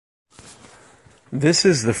This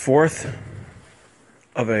is the fourth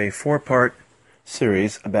of a four-part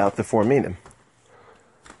series about the four minim.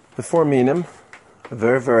 The four minim, a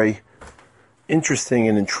very, very interesting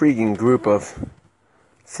and intriguing group of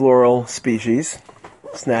floral species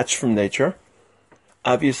snatched from nature,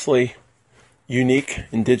 obviously unique,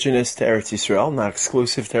 indigenous to Eretz Yisrael, not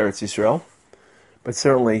exclusive to Eretz Yisrael, but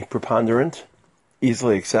certainly preponderant,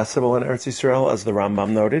 easily accessible in Eretz Yisrael, as the Rambam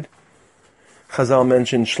noted. Chazal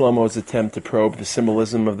mentioned Shlomo's attempt to probe the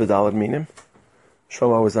symbolism of the Daled Minim.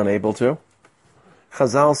 Shlomo was unable to.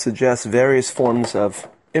 Chazal suggests various forms of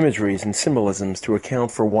imageries and symbolisms to account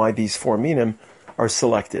for why these four minim are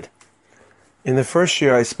selected. In the first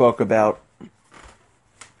year, I spoke about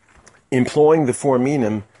employing the four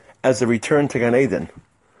minim as a return to Gan Eden,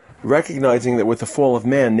 recognizing that with the fall of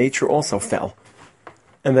man, nature also fell,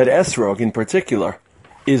 and that Esrog, in particular,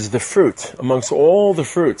 is the fruit, amongst all the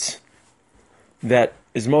fruits, that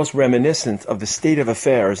is most reminiscent of the state of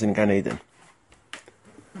affairs in Gan Eden.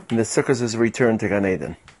 And the Sukkot is a return to Gan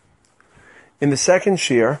Eden. In the second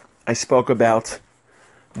shir, I spoke about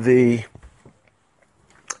the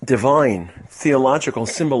divine, theological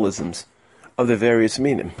symbolisms of the various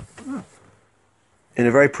minim. In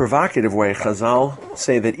a very provocative way, Chazal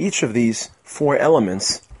say that each of these four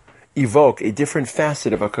elements evoke a different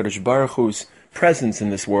facet of HaKadosh Baruch Hu's presence in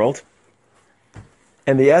this world.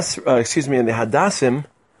 And the Hadassim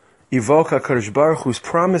evoke HaKadosh Baruch Hu's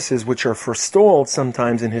promises, which are forestalled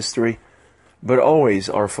sometimes in history, but always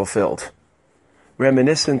are fulfilled.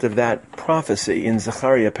 Reminiscent of that prophecy in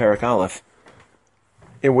Zechariah Perek Aleph,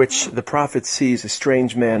 in which the prophet sees a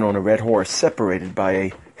strange man on a red horse separated by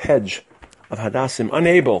a hedge of Hadassim,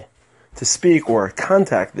 unable to speak or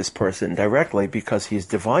contact this person directly because he is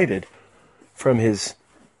divided from his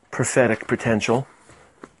prophetic potential.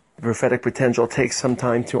 The prophetic potential takes some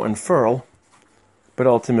time to unfurl, but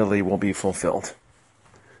ultimately will be fulfilled.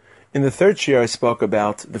 In the third shir, I spoke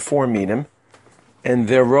about the four minim and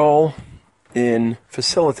their role in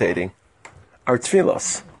facilitating our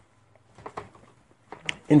tefillos.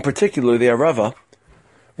 In particular, the arava,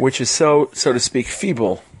 which is so to speak,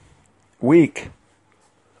 feeble, weak,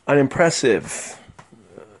 unimpressive,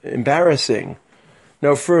 embarrassing,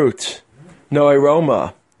 no fruit, no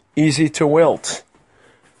aroma, easy to wilt.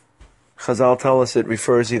 Chazal tell us it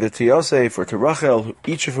refers either to Yosef or to Rachel,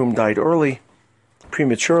 each of whom died early,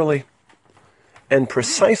 prematurely, and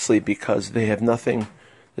precisely because they have nothing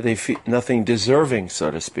deserving,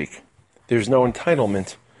 so to speak. There's no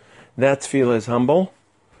entitlement. That tefillah is humble.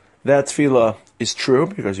 That tefillah is true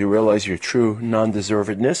because you realize your true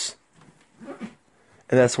non-deservedness. And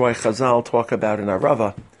that's why Chazal talk about an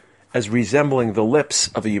arava as resembling the lips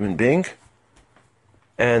of a human being,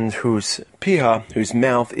 and whose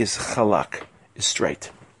mouth is chalak, is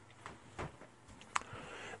straight.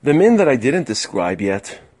 The min that I didn't describe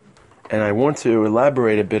yet, and I want to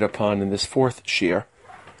elaborate a bit upon in this fourth shir,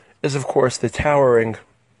 is of course the towering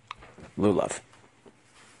lulav.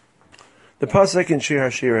 The pasuk in Shir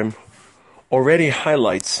HaShirim already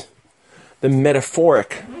highlights the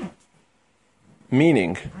metaphoric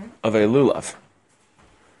meaning of a lulav.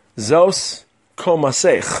 Zos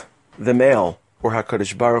komasech, the male, or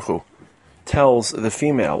HaKadosh Baruch Hu, tells the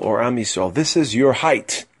female, or Am Yisrael, this is your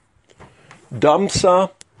height. Damsa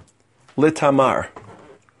litamar.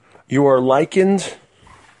 You are likened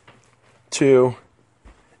to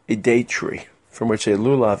a date tree from which a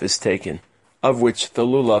lulav is taken, of which the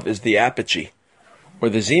lulav is the apogee, or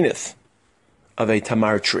the zenith of a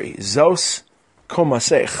tamar tree. Zos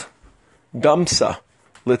komasech. Damsa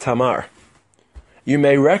litamar. You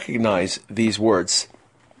may recognize these words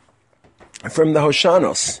from the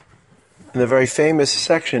Hoshanos, in the very famous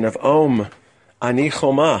section of Om Ani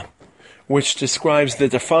Choma, which describes the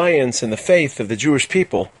defiance and the faith of the Jewish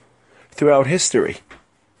people throughout history,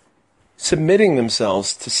 submitting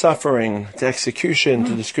themselves to suffering, to execution,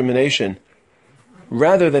 to discrimination,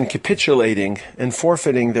 rather than capitulating and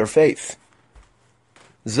forfeiting their faith.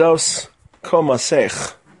 Zos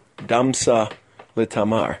komasech, damsa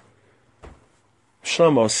litamar.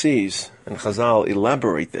 Shlomo sees, and Chazal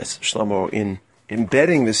elaborate this, Shlomo in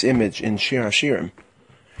embedding this image in Shir HaShirim,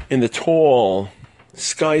 in the tall,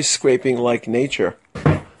 skyscraping-like nature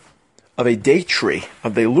of a date tree,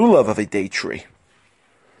 of the lulav of a date tree.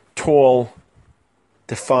 Tall,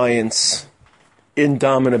 defiance,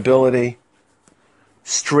 indomitability,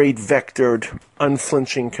 straight-vectored,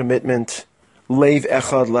 unflinching commitment, leiv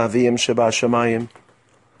echad laviyim sheba shamayim,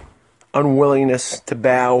 unwillingness to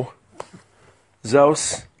bow.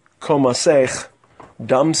 Zos komasech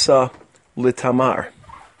damsa litamar.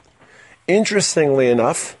 Interestingly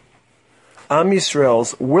enough, Am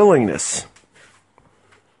Yisrael's willingness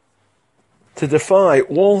to defy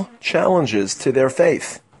all challenges to their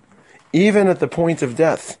faith, even at the point of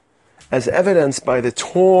death, as evidenced by the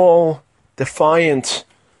tall, defiant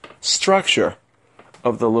structure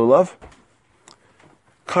of the lulav,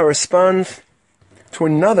 correspond to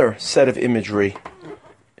another set of imagery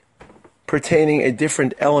pertaining a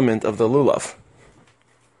different element of the lulav.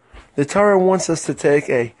 The Torah wants us to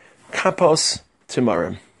take a kapos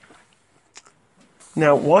timarim.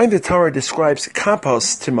 Now, why the Torah describes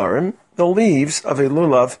kapos timarim, the leaves of a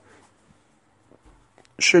lulav,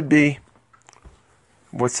 should be,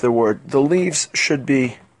 the leaves should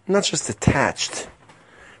be not just attached,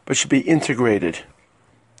 but should be integrated,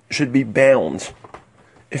 should be bound.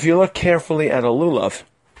 If you look carefully at a lulav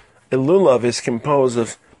is composed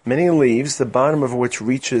of many leaves, the bottom of which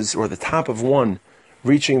reaches, or the top of one,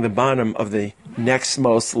 reaching the bottom of the next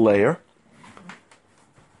most layer.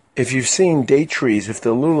 If you've seen date trees, if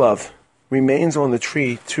the lulav remains on the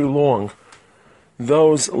tree too long,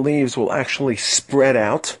 those leaves will actually spread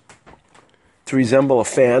out to resemble a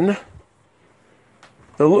fan.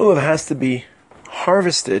 The lulav has to be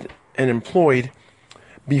harvested and employed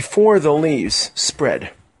before the leaves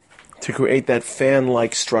spread to create that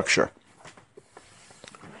fan-like structure.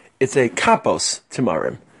 It's a kapos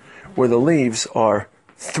timarim, where the leaves are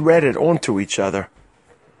threaded onto each other,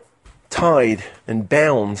 tied and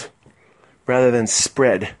bound, rather than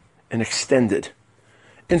spread and extended.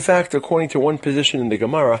 In fact, according to one position in the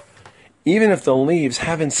Gemara, even if the leaves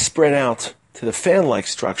haven't spread out to the fan-like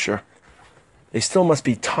structure, they still must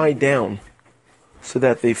be tied down so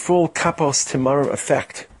that the full kapos timarim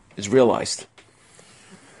effect is realized.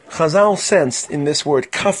 Chazal sensed in this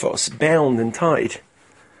word kafos, bound and tied,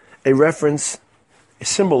 a reference, a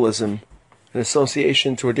symbolism, an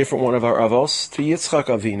association to a different one of our avos, to Yitzchak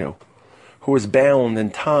Avinu, who was bound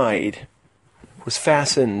and tied, was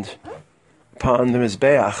fastened upon the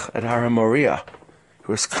Mizbeach at Har HaMoriah,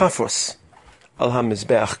 who was kafos al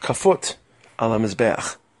HaMizbeach, kafut al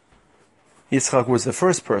HaMizbeach. Yitzchak was the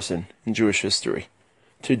first person in Jewish history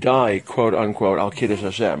to die, quote unquote, al Kiddush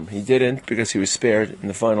Hashem. He didn't because he was spared in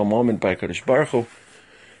the final moment by Kadosh Baruch Hu,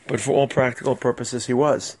 but for all practical purposes he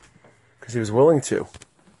was, because he was willing to.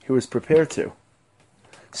 He was prepared to.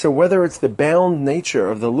 So whether it's the bound nature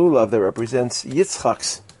of the lulav that represents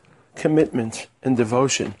Yitzchak's commitment and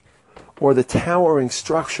devotion, or the towering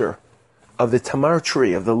structure of the tamar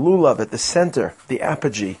tree, of the lulav at the center, the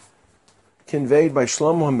apogee, conveyed by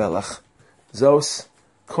Shlomo HaMelech, Zos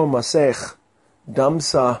komasech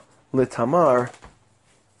damsa litamar,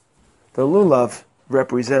 the lulav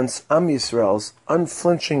represents Am Yisrael's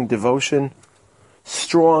unflinching devotion,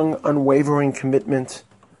 strong, unwavering commitment,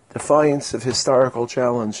 defiance of historical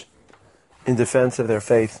challenge in defense of their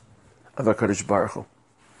faith of HaKadosh Baruch Hu.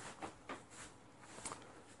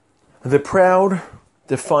 The proud,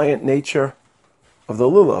 defiant nature of the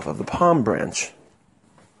lulav, of the palm branch,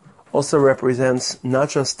 also represents not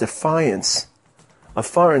just defiance of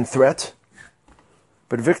foreign threat,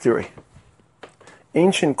 but victory.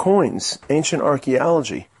 Ancient coins, ancient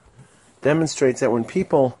archaeology demonstrates that when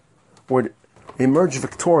people would emerge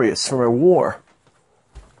victorious from a war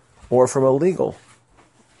or from a legal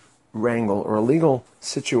wrangle or a legal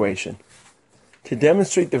situation, to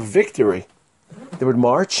demonstrate the victory, they would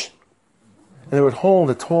march and they would hold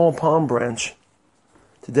a tall palm branch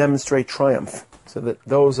to demonstrate triumph so that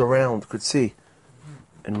those around could see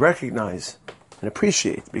and recognize and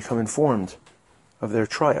appreciate, become informed of their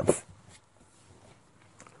triumph.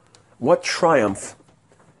 What triumph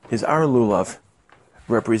is our lulav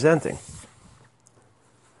representing?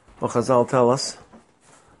 Well, Chazal tell us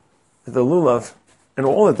that the lulav and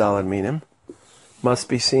all the Daled Minim must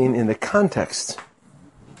be seen in the context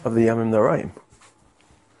of the Yamim Noraim.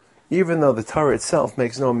 Even though the Torah itself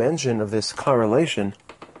makes no mention of this correlation,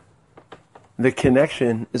 the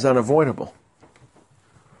connection is unavoidable.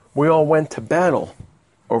 We all went to battle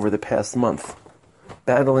over the past month,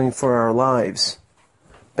 battling for our lives,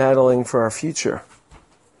 battling for our future,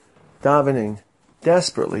 davening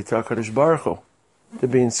desperately to HaKadosh Baruch Hu to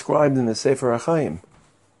be inscribed in the Sefer HaChaim.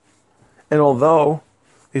 And although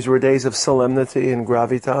these were days of solemnity and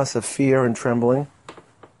gravitas, of fear and trembling,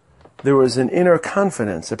 there was an inner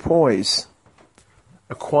confidence, a poise,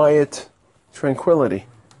 a quiet tranquility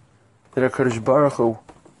that HaKadosh Baruch Hu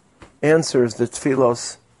answers the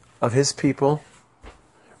tefillos of His people,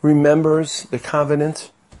 remembers the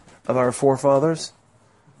covenant of our forefathers,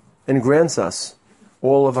 and grants us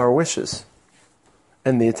all of our wishes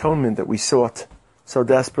and the atonement that we sought so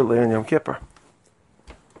desperately on Yom Kippur.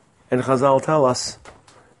 And Chazal tell us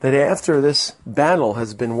that after this battle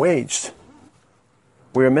has been waged,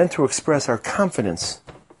 we are meant to express our confidence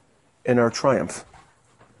in our triumph.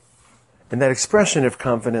 And that expression of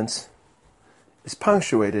confidence is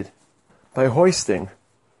punctuated by hoisting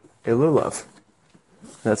a lulav.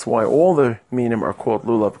 That's why all the minim are called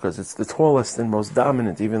lulav, because it's the tallest and most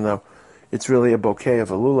dominant, even though it's really a bouquet of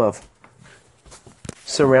a lulav,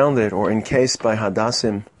 surrounded or encased by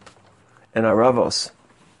hadassim and aravos.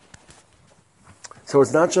 So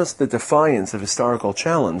it's not just the defiance of historical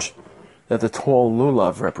challenge that the tall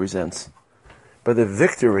lulav represents, but the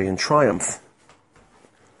victory and triumph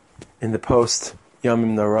in the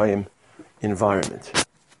post-Yamim Narayim environment.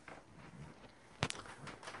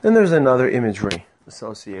 Then there's another imagery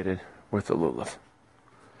associated with the lulav.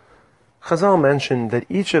 Chazal mentioned that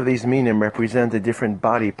each of these minim represent a different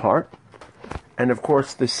body part, and of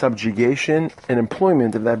course the subjugation and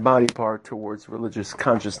employment of that body part towards religious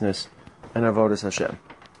consciousness and avodas Hashem.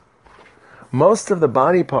 Most of the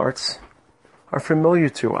body parts are familiar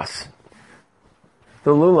to us.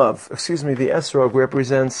 The esrog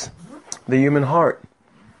represents the human heart.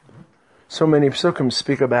 So many psukim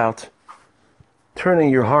speak about turning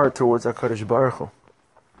your heart towards HaKadosh Baruch Hu.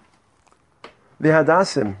 The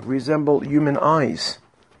hadassim resemble human eyes.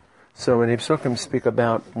 So many psukim speak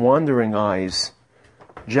about wandering eyes,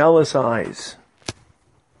 jealous eyes.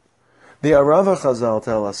 The Arava Chazal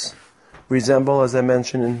tell us resemble, as I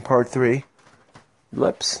mentioned in part 3,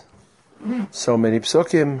 lips. So many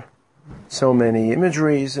psukim, so many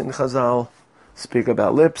imageries in Chazal speak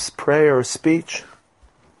about lips, prayer, speech.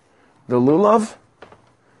 The lulav,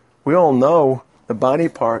 we all know the body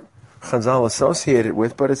part Chazal associated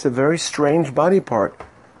with, but it's a very strange body part.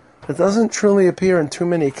 It doesn't truly appear in too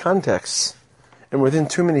many contexts and within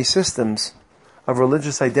too many systems of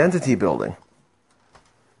religious identity building.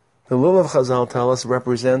 The lulav, Chazal tell us,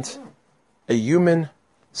 represent a human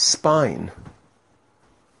spine.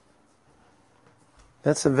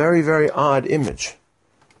 That's a very, very odd image.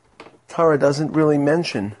 Torah doesn't really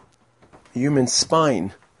mention a human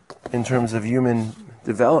spine in terms of human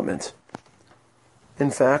development. In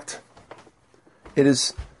fact, it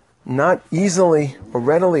is not easily or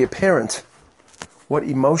readily apparent what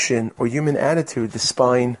emotion or human attitude the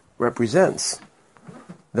spine represents.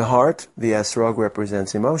 The heart, the esrog,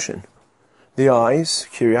 represents emotion. The eyes,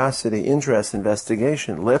 curiosity, interest,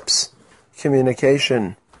 investigation. Lips,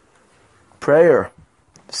 communication, prayer.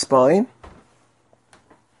 The spine,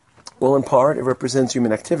 well, in part, it represents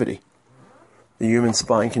human activity. The human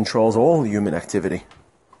spine controls all human activity.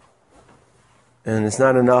 And it's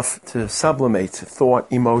not enough to sublimate thought,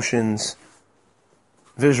 emotions,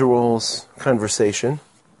 visuals, conversation,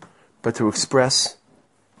 but to express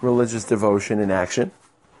religious devotion in action.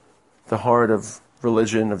 The heart of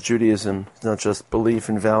religion, of Judaism, is not just belief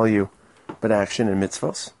and value, but action and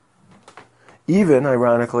mitzvos. Even,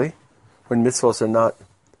 ironically, when mitzvos are not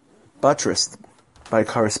buttressed by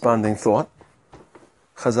corresponding thought,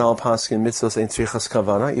 Chazal paskin mitzvos ein tzrichas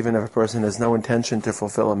kavana, even if a person has no intention to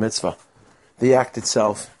fulfill a mitzvah. The act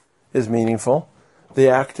itself is meaningful. The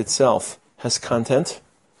act itself has content.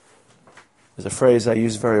 There's a phrase I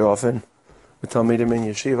use very often with Talmidim in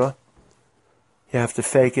yeshiva. You have to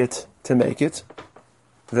fake it to make it.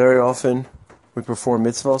 Very often we perform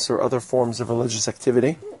mitzvahs or other forms of religious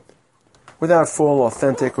activity without full,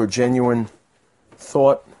 authentic, or genuine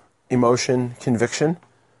thought, emotion, conviction.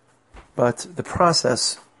 But the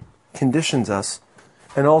process conditions us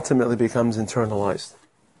and ultimately becomes internalized.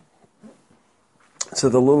 So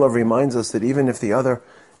the lulav reminds us that even if the other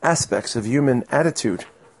aspects of human attitude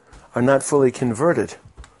are not fully converted,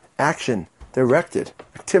 action directed,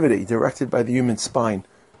 activity directed by the human spine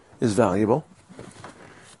is valuable.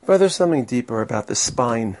 But there's something deeper about the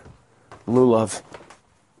spine lulav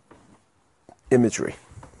imagery.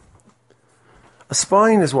 A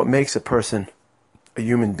spine is what makes a person a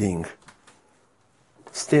human being.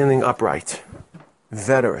 Standing upright,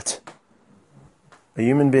 veterate. A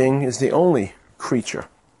human being is the only creature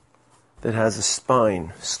that has a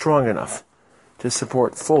spine strong enough to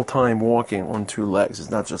support full-time walking on two legs. It's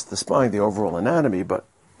not just the spine, the overall anatomy, but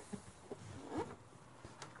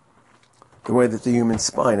the way that the human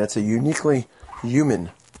spine, that's a uniquely human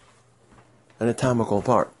anatomical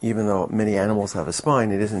part. Even though many animals have a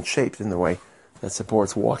spine, it isn't shaped in the way that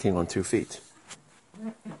supports walking on 2 feet.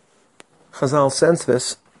 Chazal sensed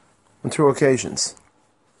this on 2 occasions.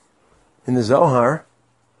 In the Zohar,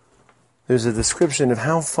 there's a description of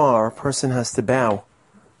how far a person has to bow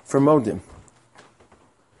for modim.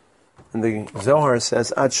 And the Zohar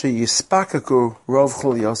says, Ad sheyispakaku rov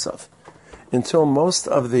chul Yosef, until most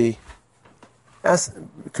of the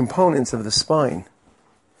components of the spine,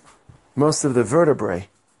 most of the vertebrae,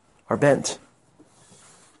 are bent.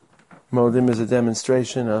 Modim is a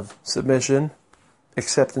demonstration of submission,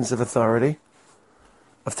 acceptance of authority.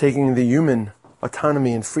 of taking the human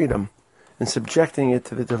autonomy and freedom and subjecting it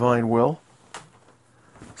to the divine will.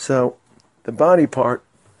 So the body part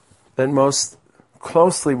that most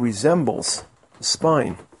closely resembles the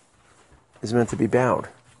spine is meant to be bowed.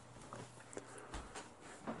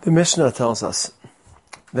 The Mishnah tells us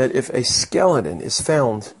that if a skeleton is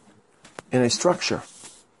found in a structure,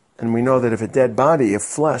 and we know that if a dead body of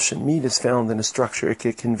flesh and meat is found in a structure, it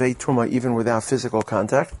can convey tumah even without physical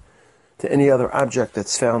contact to any other object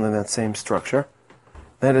that's found in that same structure.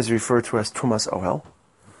 That is referred to as tumas ohel.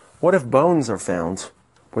 What if bones are found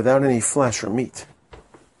without any flesh or meat?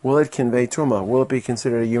 Will it convey tumah? Will it be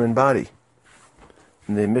considered a human body?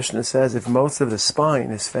 And the Mishnah says if most of the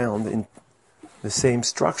spine is found in the same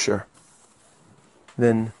structure,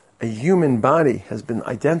 then a human body has been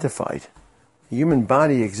identified. A human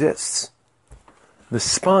body exists. The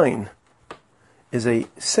spine is a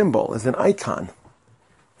symbol, is an icon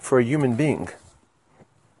for a human being.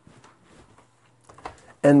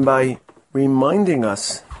 And by reminding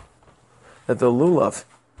us that the lulav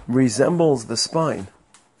resembles the spine,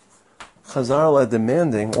 Chazal are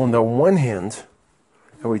demanding, on the one hand,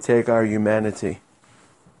 that we take our humanity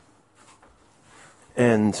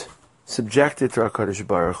and subject it to HaKadosh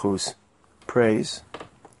Baruch Hu's praise,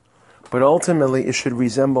 but ultimately it should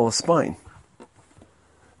resemble a spine.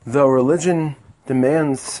 Though religion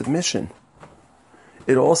demands submission,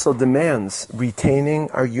 it also demands retaining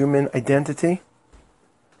our human identity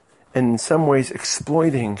and in some ways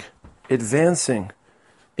exploiting, advancing,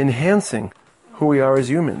 enhancing who we are as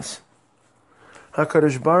humans.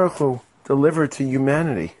 HaKadosh Baruch Hu delivered to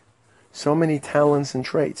humanity so many talents and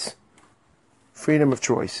traits: freedom of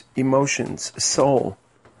choice, emotions, soul,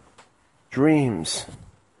 dreams,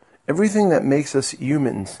 everything that makes us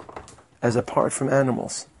humans as apart from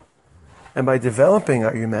animals. And by developing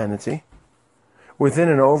our humanity within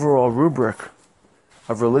an overall rubric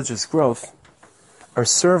of religious growth, our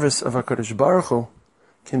service of HaKadosh Baruch Hu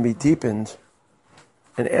can be deepened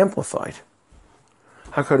and amplified.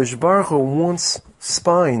 HaKadosh Baruch Hu wants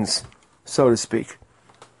spines, so to speak,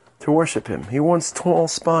 to worship Him. He wants tall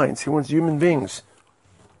spines. He wants human beings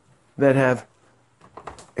that have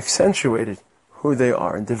accentuated who they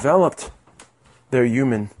are and developed their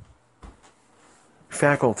human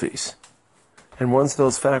faculties. And once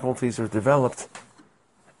those faculties are developed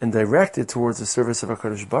and directed towards the service of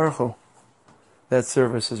HaKadosh Baruch Hu, that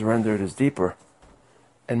service is rendered as deeper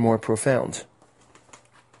and more profound.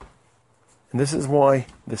 And this is why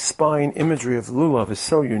the spine imagery of lulav is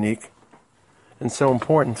so unique and so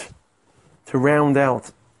important to round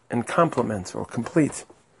out and complement or complete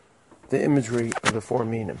the imagery of the four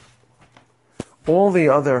minim. All the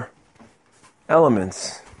other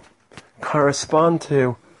elements correspond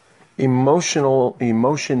to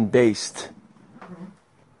emotion-based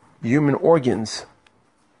human organs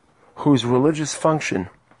whose religious function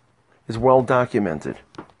is well documented.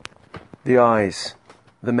 The eyes,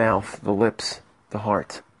 the mouth, the lips, the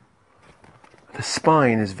heart. The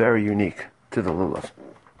spine is very unique to the lulav.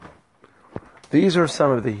 These are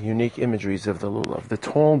some of the unique imageries of the lulav. The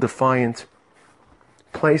tall, defiant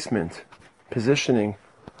placement, positioning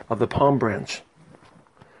of the palm branch,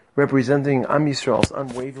 representing Am Yisrael's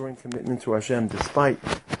unwavering commitment to Hashem despite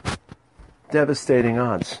devastating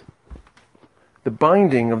odds. The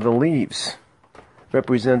binding of the leaves,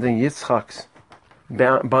 representing Yitzchak's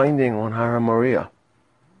binding on Har HaMoriah.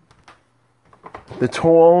 The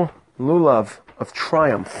tall lulav of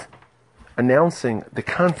triumph, announcing the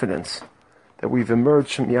confidence that we've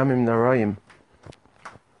emerged from Yamim Narayim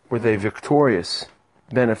with a victorious,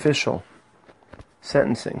 beneficial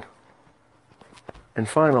sentencing. And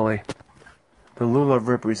finally, the lulav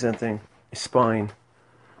representing a spine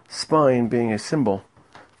being a symbol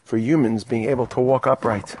for humans being able to walk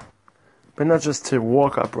upright. But not just to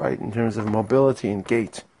walk upright in terms of mobility and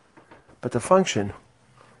gait, but to function in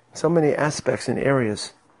so many aspects and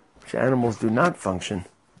areas which animals do not function,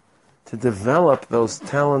 to develop those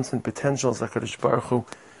talents and potentials that HaKadosh Baruch Hu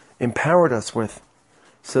empowered us with,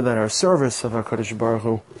 so that our service of HaKadosh Baruch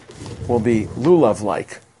Hu will be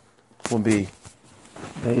lulav-like, will be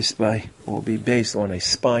based on a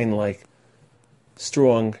spine-like,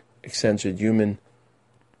 strong, accentuated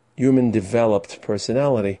human developed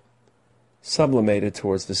personality, sublimated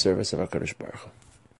towards the service of HaKadosh Baruch Hu.